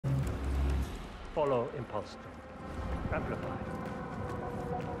Follow impulse stream. Amplify.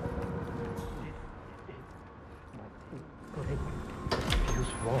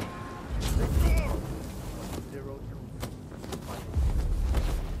 Feels wrong. 0 to 5.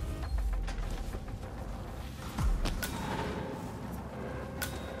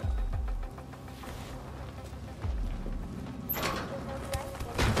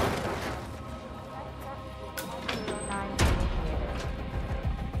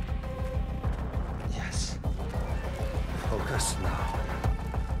 Yes. Focus now.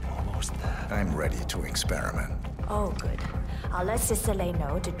 Almost there. I'm ready to experiment. Oh, good. I'll let Sister Lei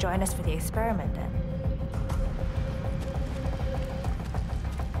know to join us for the experiment then.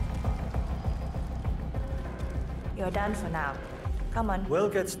 You're done for now. Come on. We'll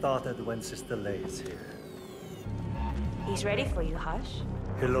get started when Sister Lei is here. He's ready for you, Hush.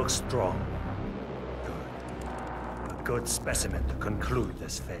 He looks strong. Good. A good specimen to conclude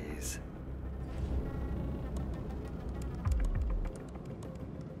this phase.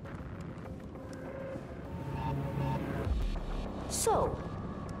 So,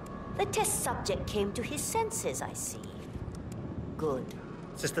 the test subject came to his senses, I see. Good.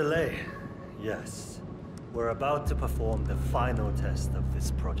 Sister Lei, yes. We're about to perform the final test of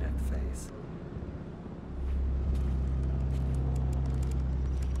this project phase.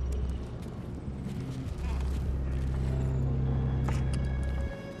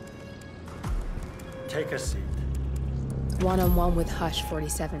 Take a seat. One-on-one with Hush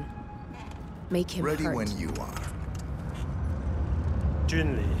 47. Make him Ready hurt. when you are.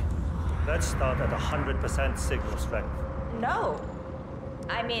 Junli, let's start at 100% signal strength. No.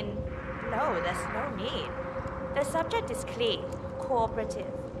 I mean, no, there's no need. The subject is clean, cooperative.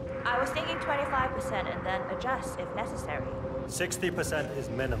 I was thinking 25% and then adjust if necessary. 60% is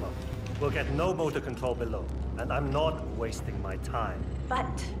minimum. We'll get no motor control below, and I'm not wasting my time.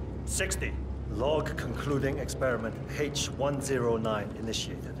 But 60. Log concluding experiment H109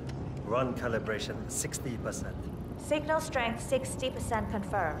 initiated. Run calibration 60%. signal strength 60%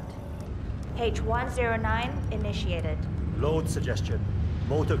 confirmed. H109 initiated. Load suggestion,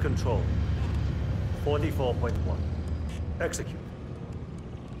 motor control 44.1. Execute.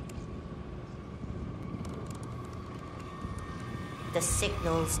 The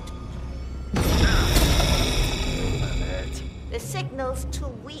signal's... The signal's too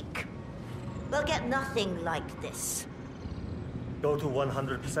weak. We'll get nothing like this. Go to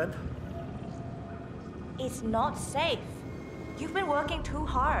 100%? It's not safe. You've been working too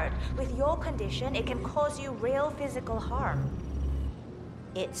hard. With your condition, it can cause you real physical harm.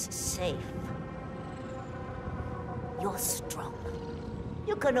 It's safe. You're strong.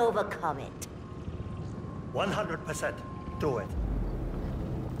 You can overcome it. 100%. Do it.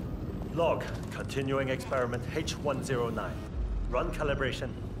 Log continuing experiment H109. Run calibration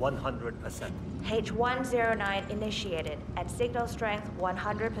 100%. H109 initiated at signal strength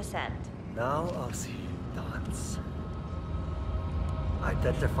 100%. Now I'll see you dance.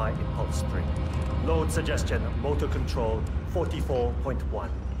 Identify impulse string. Load suggestion, motor control 44.1.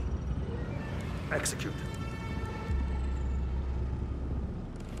 Execute.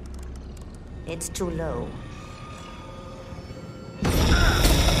 It's too low.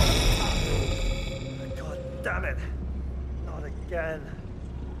 God damn it. Not again.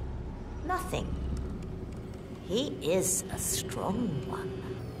 Nothing. He is a strong one.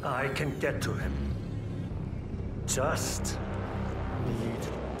 I can get to him. Just need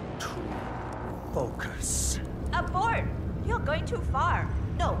to focus. Abort! You're going too far.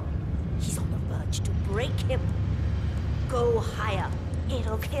 No, he's on the verge to break him. Go higher.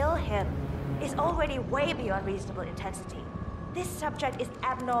 It'll kill him. It's already way beyond reasonable intensity. This subject is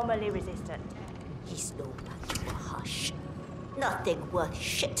abnormally resistant. He's no match for Hush. Nothing worth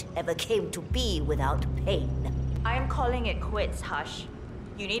shit ever came to be without pain. I am calling it quits, Hush.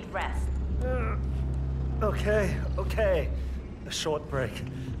 You need rest. Okay. A short break.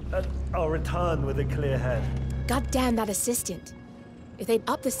 And I'll return with a clear head. God damn that assistant. If they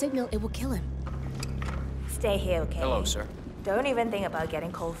up the signal, it will kill him. Stay here, okay? Hello, sir. Don't even think about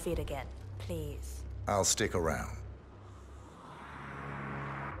getting cold feet again. Please. I'll stick around.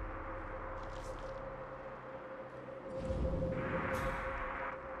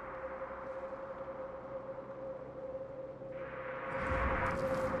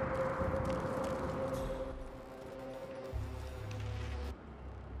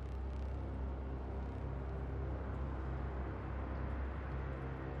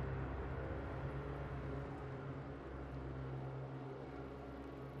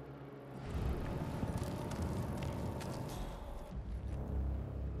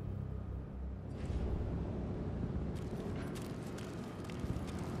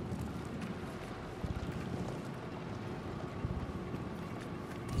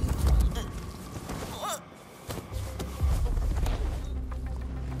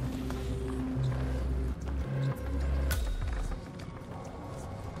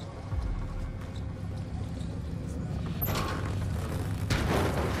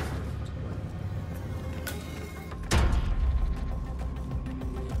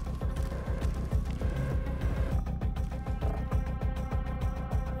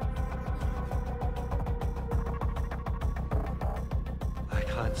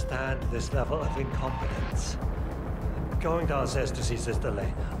 can't stand this level of incompetence. Going downstairs to see Sister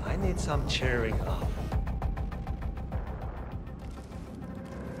Lei. I need some cheering up.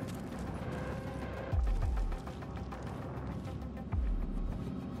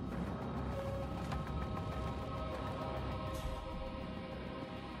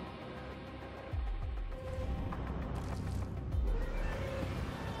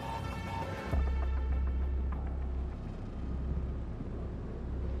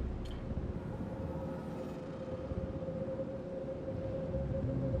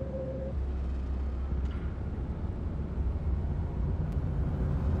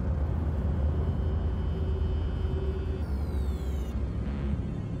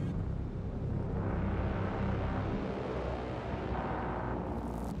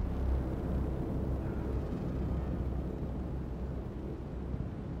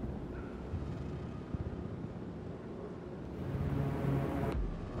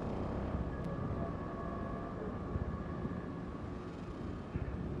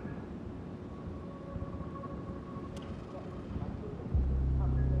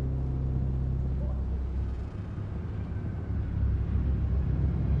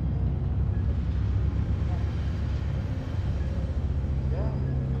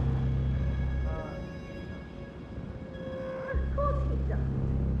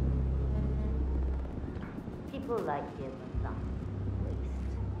 People like him are not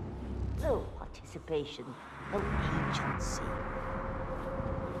waste. No participation, no agency.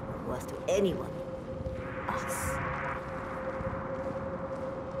 No worth to anyone. Us.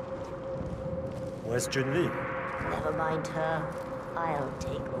 Where's Junli? Never mind her. I'll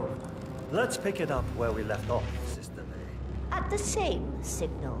take over. Let's pick it up where we left off, Sister Lei. At the same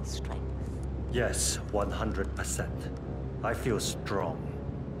signal strength. Yes, 100%. I feel strong.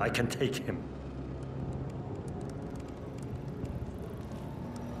 I can take him.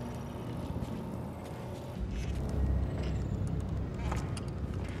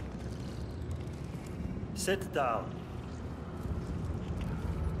 Sit down.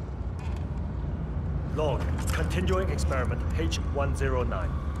 Log, continuing experiment H109.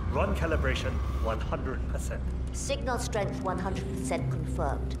 Run calibration 100%. Signal strength 100%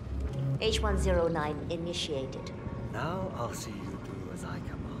 confirmed. H109 initiated. Now I'll see you do as I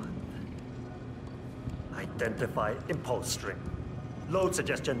command. Identify impulse string. Load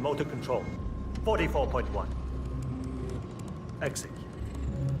suggestion motor control 44.1. Execute.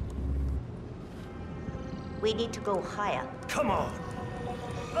 We need to go higher. Come on!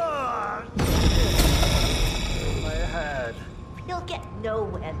 Ah! My head. You'll get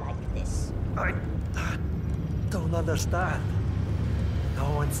nowhere like this. I don't understand. No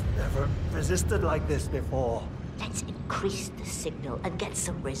one's ever resisted like this before. Let's increase the signal and get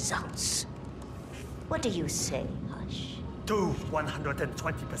some results. What do you say, Hush? Do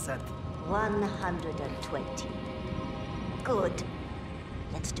 120%. 120. Good.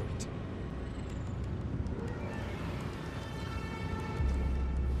 Let's do it.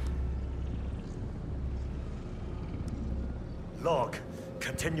 Log,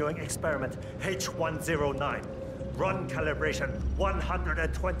 continuing experiment H109. Run calibration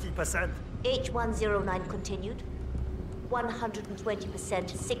 120%. H109 continued. 120%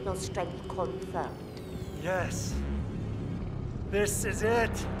 signal strength confirmed. Yes. This is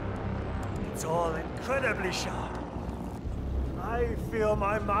it. It's all incredibly sharp. I feel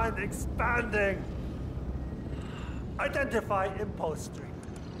my mind expanding. Identify impulse string.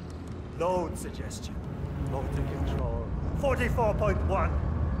 Load suggestion. Motor control 44.1.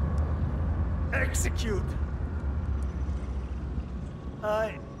 Execute.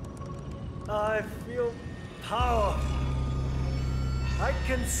 I feel power. I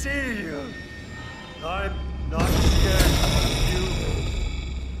can see you. I'm not scared of you.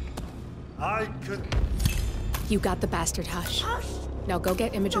 I could... You got the bastard, Hush. Hush! Now go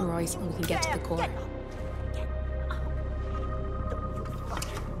get Imogen Royce and we can get to the core. Get up. Don't you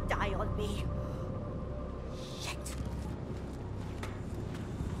fucking die on me. Shit.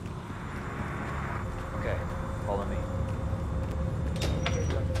 Okay, follow me.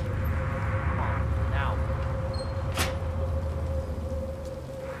 Come on, now.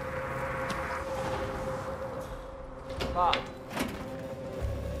 Stop.